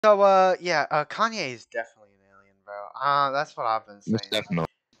So, yeah, Kanye is definitely an alien, bro. That's what I've been saying. Most definitely.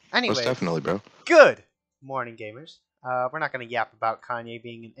 Anyways, Most definitely, bro. good morning, gamers. We're not gonna yap about Kanye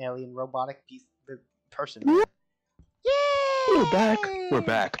being an alien robotic piece of person. Man. Yay! We're back. We're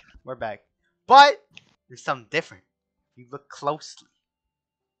back. We're back. But there's something different. If you look closely,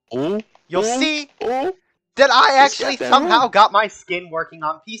 you'll see that I actually somehow got my skin working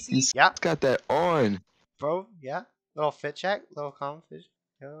on PC. Yeah, got that on. bro. Yeah, little fit check, little comment fish.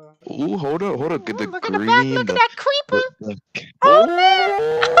 Ooh, hold on. Look Get the at green. the back. Look at that creeper. Oh,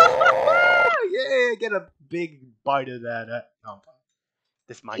 yeah, get a big bite of that. No,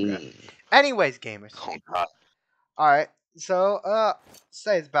 this Minecraft. Anyways, gamers. Oh, God. Alright, so,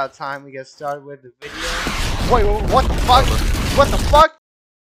 say it's about time we get started with the video. Wait, what the fuck? What the fuck?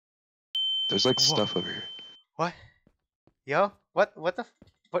 There's like stuff over here. What? Yo, what the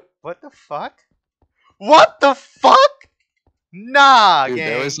fuck? What the fuck? Nah, Dude, gang.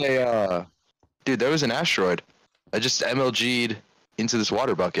 there was an asteroid. I just MLG'd into this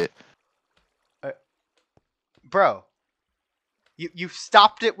water bucket. Bro, you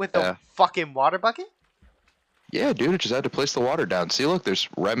stopped it with a fucking water bucket? Yeah, dude, I just had to place the water down. See, look, there's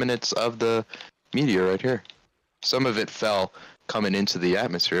remnants of the meteor right here. Some of it fell coming into the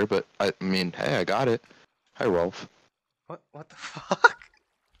atmosphere, but I mean, hey, I got it. Hi, Rolf. What the fuck?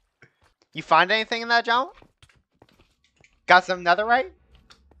 You find anything in that, John? Got some netherite?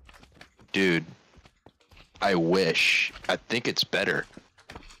 Dude, I wish. I think it's better.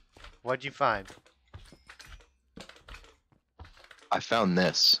 What'd you find? I found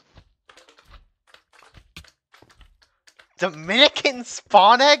this. Dominican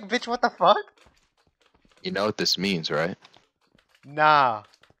spawn egg? Bitch, what the fuck? You know what this means, right? Nah.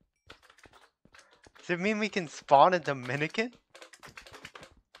 Does it mean we can spawn a Dominican?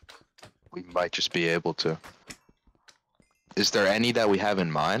 We might just be able to. Is there any that we have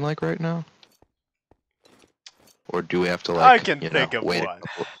in mind, like, right now? Or do we have to, like, I can think of wait one.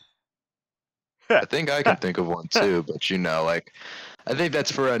 I think I can think of one, too, but, you know, like, I think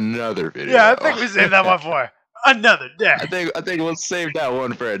that's for another video. Yeah, I think we saved that one for another day. I think we'll save that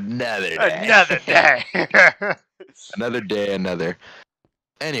one for another day. Another day. Another day, another.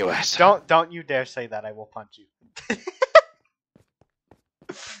 Anyways. Don't you dare say that. I will punch you.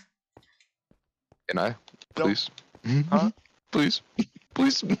 Can I? Please. Huh? Please.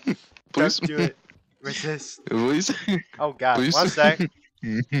 Please. Please. Don't do it. Resist. Please. Oh god. Please. One sec.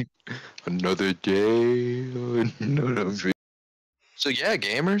 Another day. Another. So yeah,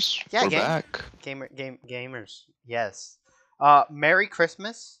 gamers. Yeah, we're back. Gamers. Yes. Merry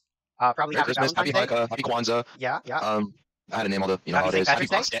Christmas. Probably Merry Christmas. Happy Hanukkah. Happy Kwanzaa. Yeah. I had to name all the holidays. Happy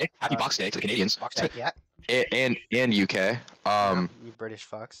Box Day. Happy Box Day to the Canadians. Box Day. Yeah. And UK. You British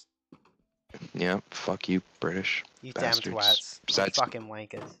fucks. Yeah. Fuck you, British. You bastards. damn twats. Besides, Fucking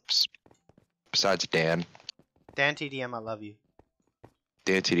wankers. Besides Dan. Dan TDM, I love you.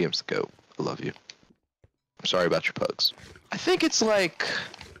 Dan TDM's the GOAT. I love you. I'm sorry about your pugs. I think it's like,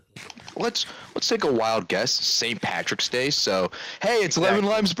 let's take a wild guess. St. Patrick's Day. So hey, it's Lemon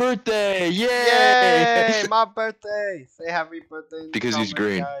Lime's birthday! Yay! Yay! My birthday. Say happy birthday. Because he's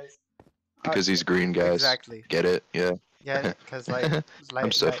green. Guys. Because he's green, guys. Exactly. Get it? Yeah. Yeah. Because like,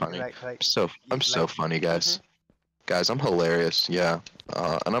 I'm so funny. I'm so funny, guys. Guys, I'm hilarious. Yeah.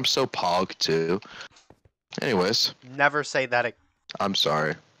 And I'm so pog too. Anyways. Never say that. I'm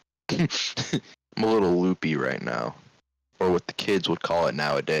sorry. I'm a little loopy right now. Or what the kids would call it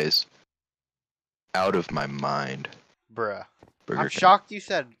nowadays. Out of my mind. Bruh. Burger I'm King. shocked you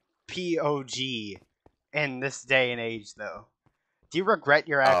said POG in this day and age, though. Do you regret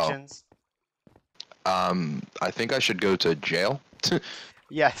your actions? I think I should go to jail.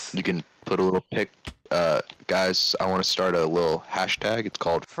 Yes. You can put a little pic. Guys, I want to start a little hashtag. It's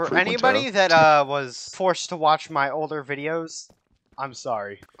called For anybody that was forced to watch my older videos, I'm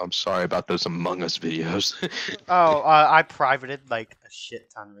sorry. I'm sorry about those Among Us videos. Oh, I privated like a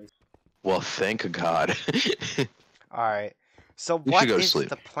shit ton recently. Well, thank God. Alright. So We what should go to is sleep.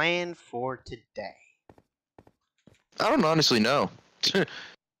 the plan for today? I don't honestly know.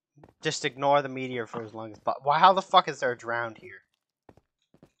 Just ignore the meteor for as long as possible. Why? How the fuck is there a drowned here?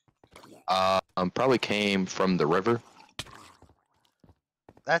 Probably came from the river.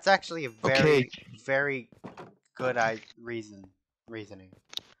 That's actually a very good reasoning.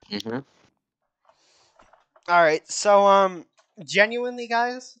 Alright, so genuinely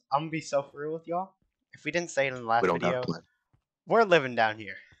guys, I'm gonna be so for real with y'all. If we didn't say it in the last We don't video, have plan. we're living down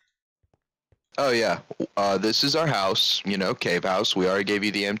here. Oh yeah. This is our house, you know, cave house. We already gave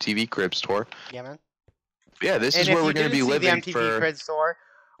you the MTV Cribs tour. Yeah, man. Yeah, this And is if where you we're gonna didn't be see living the MTV for. Cribs tour,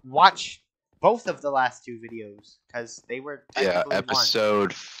 watch both of the last 2 videos because they were Yeah, technically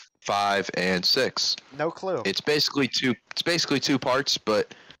episode 5 and 6. No clue. It's basically two. It's basically 2 parts,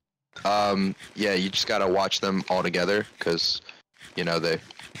 but yeah, you just gotta watch them all together because they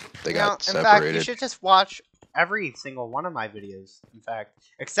got separated. In fact, you should just watch every single one of my videos. In fact,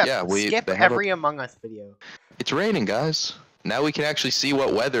 except skip every Among Us video. It's raining, guys. Now we can actually see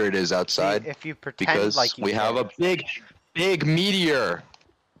what weather it is outside. See, if you pretend like you we have a big meteor.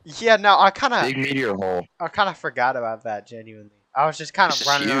 Yeah, no, big meteor hole. I kind of forgot about that. Genuinely, I was just kind of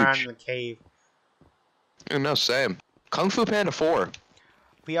running around in the cave. No, same. Kung Fu Panda 4.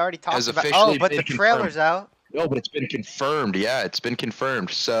 We already talked about. Oh, but the trailer's out. No, but it's been confirmed. Yeah, it's been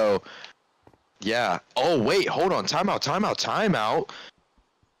confirmed. So, yeah. Oh wait, hold on. Time out. Is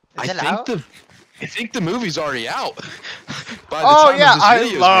it out? I think the movie's already out. Oh yeah,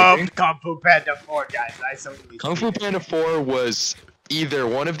 I loved Kung Fu Panda 4, guys. Kung Fu Panda 4 was either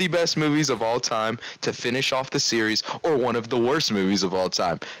one of the best movies of all time to finish off the series, or one of the worst movies of all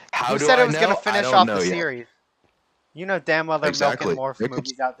time. Who said it was gonna finish off the series? You know damn well they're milking more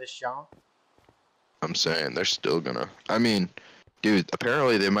movies out this show. I'm saying they're still gonna. I mean, dude,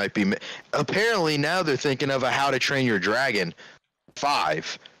 apparently they might be. Apparently now they're thinking of a How to Train Your Dragon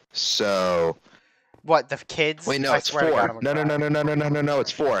 5. So. What, the kids? Wait, no, it's 4. No,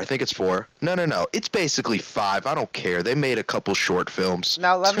 it's 4. I think it's 4. No. It's basically 5. I don't care. They made a couple short films.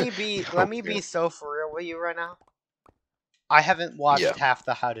 Now let me be so for real with you right now. I haven't watched half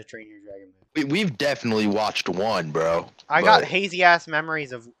the How to Train Your Dragon movie. We've definitely watched 1, bro. I got hazy ass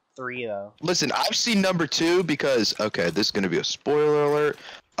memories of 3 though. Listen, I've seen number 2 because this is gonna be a spoiler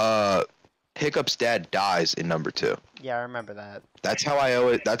alert. Hiccup's dad dies in number 2. Yeah, I remember that. That's how I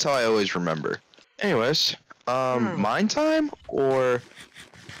always remember. Anyways, mine time, or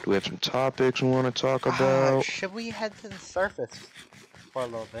do we have some topics we want to talk about? Should we head to the surface for a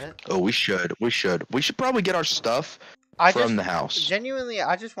little bit? Oh, we should. We should probably get our stuff from the house. Genuinely,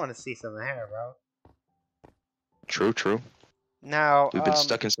 I just want to see some hair, bro. True. Now, we've been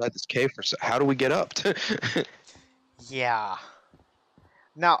stuck inside this cave for how do we get up? Yeah.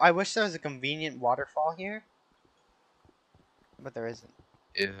 Now, I wish there was a convenient waterfall here, but there isn't.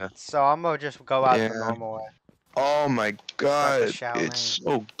 Yeah. So I'm gonna just go out the normal way. Oh my god, it's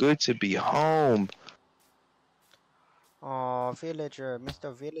so good to be home. Oh, villager,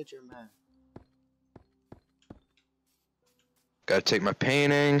 Mr. Villager man. Gotta take my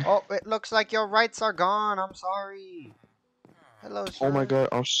painting. Oh, it looks like your rights are gone. I'm sorry. Hello, sir. Oh my god,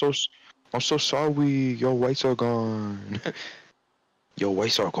 I'm so sorry. Your rights are gone. Your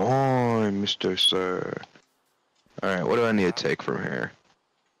rights are gone, Mr. Sir. All right, what do I need to take from here?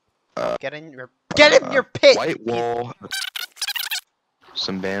 Get in your pit. White wall.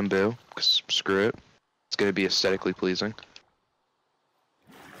 Some bamboo. Screw it. It's gonna be aesthetically pleasing.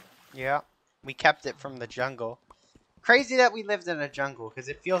 Yeah, we kept it from the jungle. Crazy that we lived in a jungle, because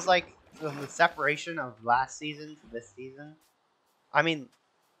it feels like from the separation of last season to this season. I mean,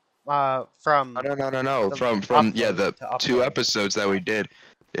 from no. From the 2 episodes that we did.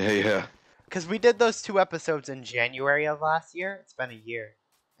 Yeah. Because we did those 2 episodes in January of last year. It's been a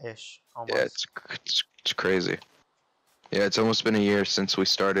year-ish, almost. Yeah, it's crazy. Yeah, it's almost been a year since we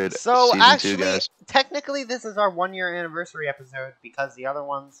started season actually, 2, guys. Technically, this is our 1-year anniversary episode, because the other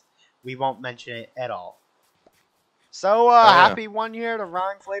ones, we won't mention it at all. So, happy 1 year to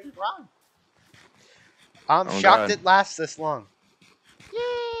Rhyme Flavored Rhyme. I'm shocked it lasts this long.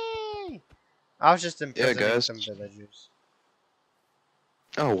 Yay! I was just imprisoning some villagers.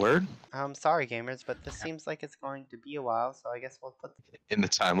 Oh, word? I'm sorry, gamers, but this seems like it's going to be a while, so I guess we'll put in the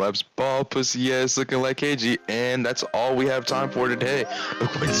time lapse. Ball pussy yes, looking like KG, and that's all we have time for today.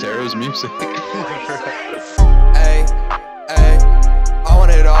 Quintero's music. Hey, I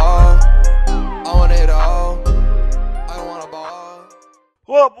want it all. I want it all. I don't want a ball.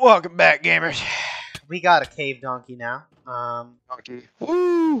 Well, welcome back, gamers. We got a cave donkey now. Donkey.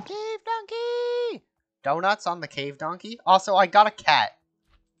 Woo! Cave donkey. Donuts on the cave donkey. Also, I got a cat.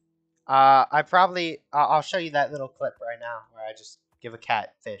 I'll show you that little clip right now where I just give a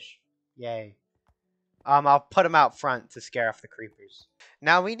cat fish. Yay. I'll put him out front to scare off the creepers.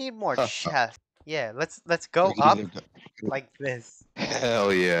 Now we need more chests. Yeah, let's go up like this.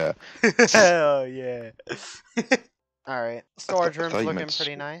 Hell yeah. Hell yeah. Alright, storage room's looking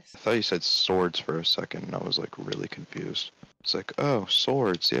pretty nice. I thought you said swords for a second, and I was like really confused. It's like, oh,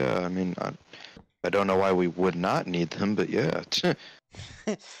 swords, yeah, I mean, I don't know why we would not need them, but yeah.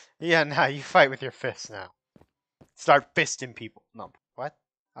 Yeah, now you fight with your fists now. Start fisting people. No, what?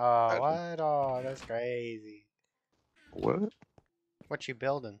 Oh, what? Oh, that's crazy. What? What you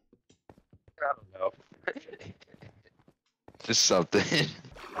building? I don't know. Just something.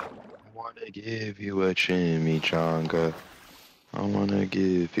 wanna give you a chimichanga. I wanna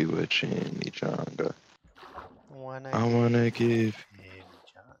give you a chimichanga. I wanna give him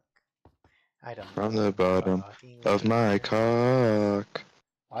junk. I don't from know the bottom what he of my wants. cock.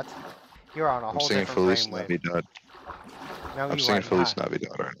 What? You're on a I'm whole singing different Feliz brainwave. Navidad. No, I'm you singing are Feliz not.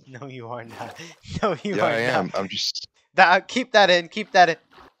 Navidad right now. No, you are not. No, you Yeah, are I not. am. I'm just. Keep that in. Keep that in.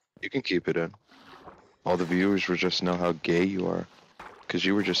 You can keep it in. All the viewers will just know how gay you are. Because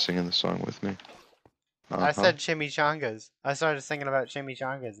you were just singing the song with me. I said chimichangas. I started singing about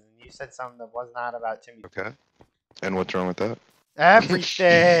chimichangas, and you said something that was not about chimichangas. Okay. And what's wrong with that?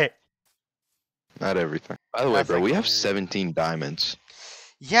 Everything! Not everything. By the way, That's bro, like we have only- 17 diamonds.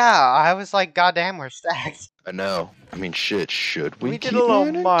 Yeah, I was like, goddamn, we're stacked. I know. I mean, shit, should we We did keep a little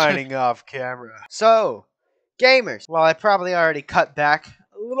mining? mining off camera. So, gamers. Well, I probably already cut back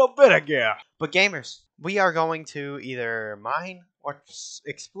a little bit again. But gamers, we are going to either mine or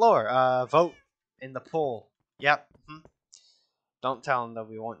explore. Vote in the poll. Yep. Don't tell them that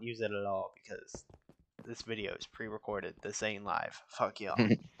we won't use it at all because this video is pre-recorded. This ain't live. Fuck y'all.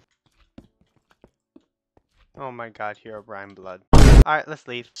 Oh my god, Hero Brian Blood. Alright, let's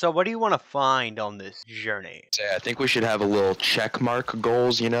leave. So what do you want to find on this journey? I think we should have a little check mark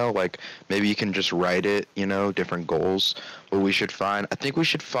goals, you know, like maybe you can just write it, you know, different goals. What we should find, I think we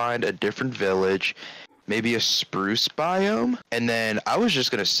should find a different village, maybe a spruce biome, and then I was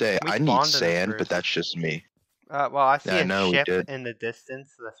just gonna say We I need spawned in a sand, spruce. but that's just me. Well, I see Yeah, I a know, we ship did. in the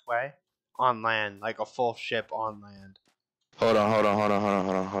distance this way. On land, like a full ship on land. Hold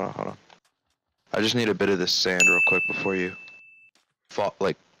on. I just need a bit of this sand real quick before you,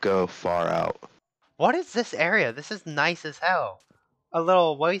 go far out. What is this area? This is nice as hell. A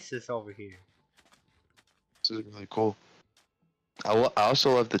little oasis over here. This is really cool. I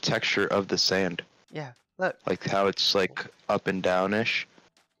also love the texture of the sand, Yeah, look. like how it's like up and downish.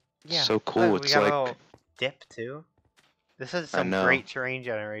 Yeah, So cool. Look, we It's got like a little dip too. This is I some know. great terrain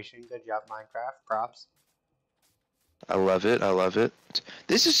generation. Good job, Minecraft. Props. I love it. I love it.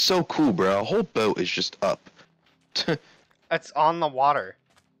 This is so cool, bro. A whole boat is just up. It's on the water.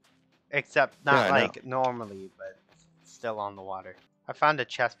 Except not Yeah, I know. like normally, but still on the water. I found a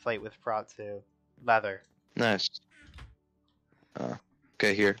chest plate with prot too. Leather. Nice.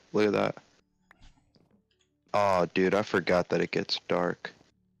 Okay, here. Look at that. Oh, dude, I forgot that it gets dark.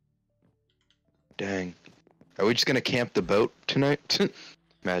 Dang. Are we just gonna camp the boat tonight?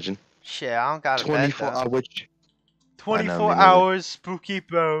 Imagine. Shit, I don't got a 24 bed though. which 24 me neither. hours spooky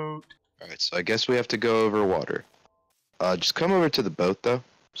boat. Alright, so I guess we have to go over water. Just come over to the boat though.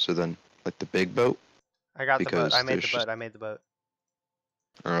 So then, like the big boat. I got the boat. Because I made the there's boat. just- I made the boat.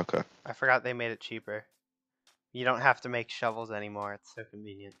 Oh, okay. I forgot they made it cheaper. You don't have to make shovels anymore. It's so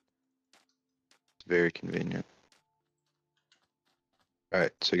convenient. It's very convenient.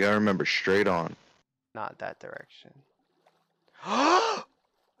 Alright, so you gotta remember straight on. Not that direction.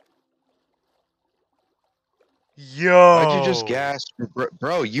 Yo! Why'd you just gasp?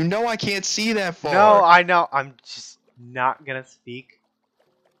 Bro, you know I can't see that far. No, I know. I'm just not gonna speak.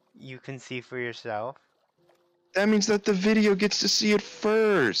 You can see for yourself. That means that the video gets to see it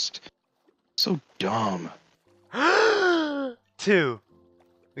first. So dumb. 2.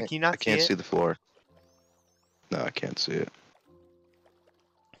 Can you not I can't see see it? the floor. No, I can't see it.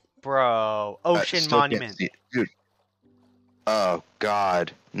 Bro, I ocean still can't monument. see it. Dude. Oh,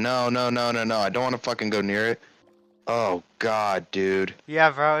 God. No. I don't want to fucking go near it. Oh, God, dude.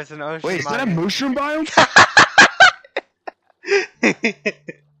 Yeah, bro, it's an ocean Wait, is that a monument. mushroom biome?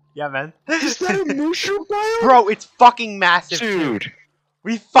 Yeah, man. Is that a mushroom biome? Bro, it's fucking massive, too. Dude,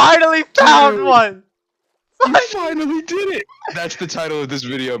 We finally found Dude. one! you finally did it. That's the title of this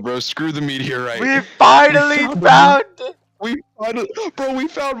video, bro. Screw the meteorite. We finally found found it! We finally, bro, we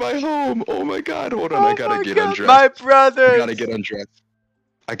found my home. Oh my God, hold on, Oh I gotta my get God, undressed. my brothers! I gotta get undressed.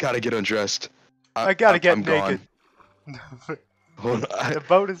 I gotta get undressed. I gotta get I'm naked. Gone. Hold on. The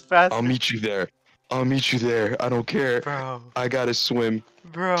boat is fast. I'll meet you there. I'll meet you there. I don't care. Bro, I gotta swim.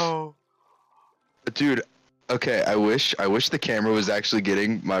 bro. Dude, okay, I wish the camera was actually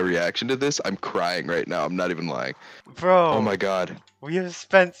getting my reaction to this. I'm crying right now. I'm not even lying. Bro. Oh my God. We have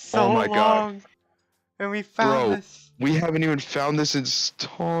spent so Oh my long. God. And we found Bro, this. we haven't even found this in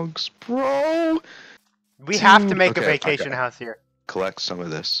Stonks, bro. We have to Dude. make a Okay, vacation okay. house here. Collect some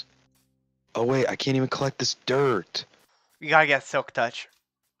of this. Oh wait, I can't even collect this dirt. We gotta get silk touch.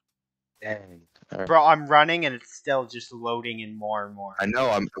 Dang. Alright. Bro, I'm running and it's still just loading in more and more. I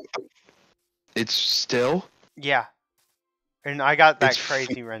know. It's still. Yeah. And I got that It's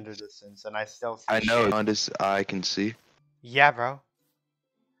crazy render distance and I still see I know. shit. On this eye can see. Yeah, bro.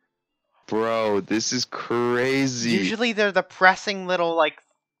 Bro, this is crazy. Usually they're the pressing little, like,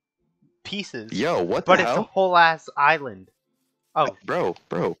 pieces. Yo, what but the it's a hell? whole ass island. Oh, Bro.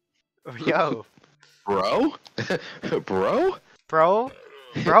 yo, Bro? Bro?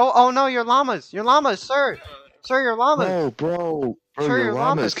 bro, Oh no, your llamas, sir, your llamas, Bro, sir, your your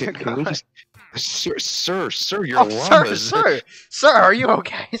llamas. They're Can we gone. just, sir, your Oh, llamas. sir, are you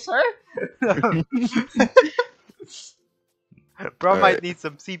okay, sir? Bro might Alright. need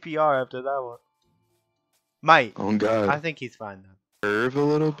some CPR after that one. Might. Oh God. I think he's fine though. Curve a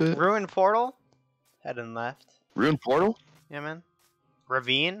little bit. Ruined portal, heading left. Ruined portal. Yeah, man.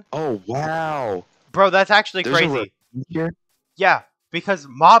 Ravine. Oh wow. Bro, that's actually There's a crazy. ravine here. Yeah, because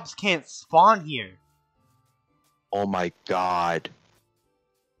mobs can't spawn here. Oh my God.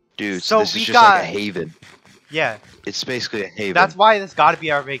 Dude, So this we is just got- like a haven. Yeah, It's basically a haven. that's why this gotta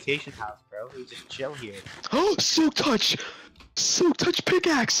be our vacation house, bro. We just chill here. Oh, Silk Touch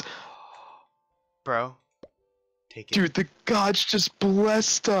pickaxe. Bro. Take it. Dude, the gods just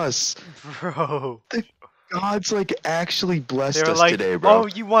blessed us. Bro. Gods like actually blessed They were us like, today, bro. oh,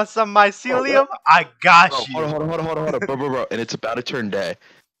 you want some mycelium? I got Oh, you. hold on, bro. And it's about to turn day.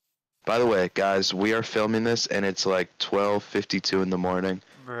 By the way, guys, we are filming this, and it's like 12:52 in the morning.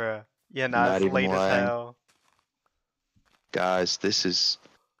 Bruh. Yeah, Not nah, it's even late as lying. hell. Guys, this is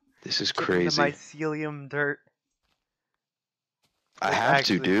Getting crazy. the mycelium dirt. I It's have to,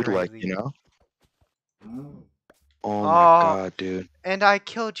 actually dude. Like, crazy. you know. Oh my Oh. God, dude. And I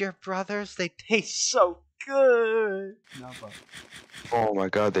killed your brothers. They taste so good. No, but Oh my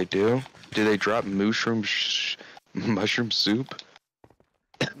God, they do. Do they drop mushroom soup?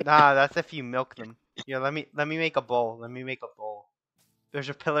 nah, that's if you milk them. Yeah, let me make a bowl. There's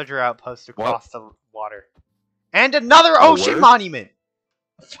a pillager outpost across the water. And another Oh, ocean word? monument!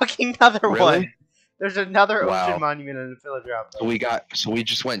 Fucking another Really? one. There's another Wow. ocean monument and a pillager outpost. So we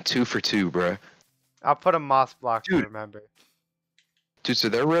just went 2 for 2, bro. I'll put a moss block to Dude. remember. Dude, so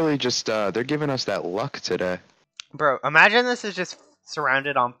they're really just they're giving us that luck today. Bro, imagine this is just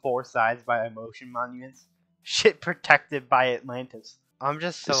surrounded on 4 sides by ocean monuments. Shit protected by Atlantis. I'm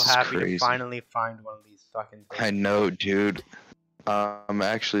just so This is happy crazy. to finally find one of these fucking things. I know, dude. I'm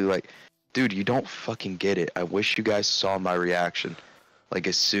actually like, dude, you don't fucking get it. I wish you guys saw my reaction. Like,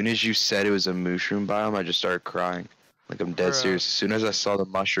 as soon as you said it was a mushroom biome, I just started crying. Like, I'm dead Bruh. serious. As soon as I saw the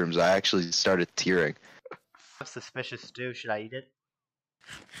mushrooms, I actually started tearing. Suspicious stew. Should I eat it?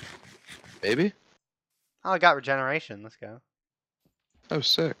 Maybe? Oh, I got regeneration. Let's go. Oh,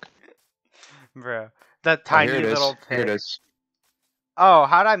 sick. Bro. The Oh, tiny here it is. little Here it pit. is. Oh,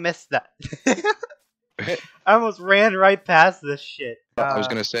 how'd I miss that? I almost ran right past this shit. I was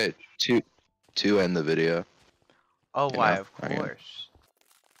gonna say to end the video. Oh, you why? know, Of I am. course.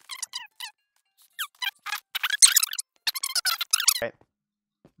 Right.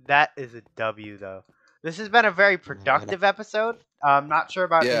 That is a W, though. This has been a very productive episode. I'm not sure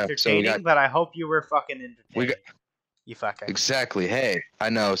about Yeah, so we entertaining, got- but I hope you were fucking entertained. You fucker. Exactly. Hey, I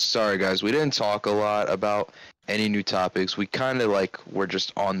know. Sorry, guys. We didn't talk a lot about any new topics. We kind of like we're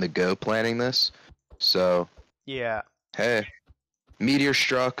just on the go planning this. So, Yeah. hey, meteor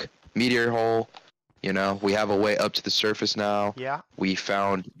struck, meteor hole. You know, we have a way up to the surface now. Yeah. We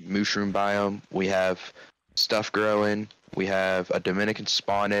found mushroom biome. We have stuff growing. We have a Dominican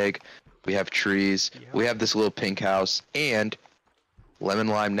spawn egg. We have trees. Yeah. We have this little pink house. And Lemon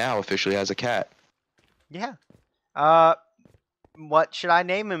Lime now officially has a cat. Yeah. What should I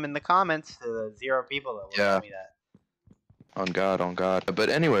name him in the comments to the 0 people that will Yeah. tell me that? On God. But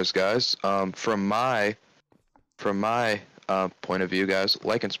anyways, guys, from my point of view, guys,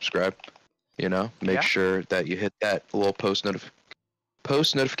 like and subscribe. You know, make Yeah. sure that you hit that little post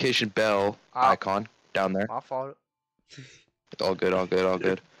notification bell icon down there. I'll follow. All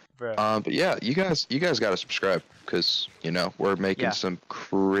good. Bro. But yeah, you guys gotta subscribe because you know we're making Yeah. some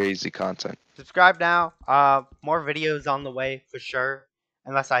crazy content. Subscribe now. More videos on the way for sure.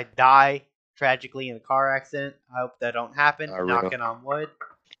 Unless I die tragically in a car accident. I hope that don't happen. Real. Knocking on wood.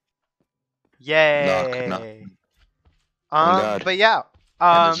 Yay. Knock. On God. But yeah.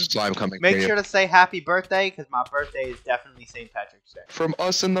 And there's slime coming. Make for sure you. to say happy birthday because my birthday is definitely St. Patrick's Day. From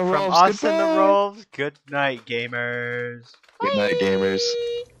us and the From Rolls. us and the goodbye. Rolls. Good night, gamers. Good night, gamers.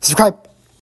 Subscribe.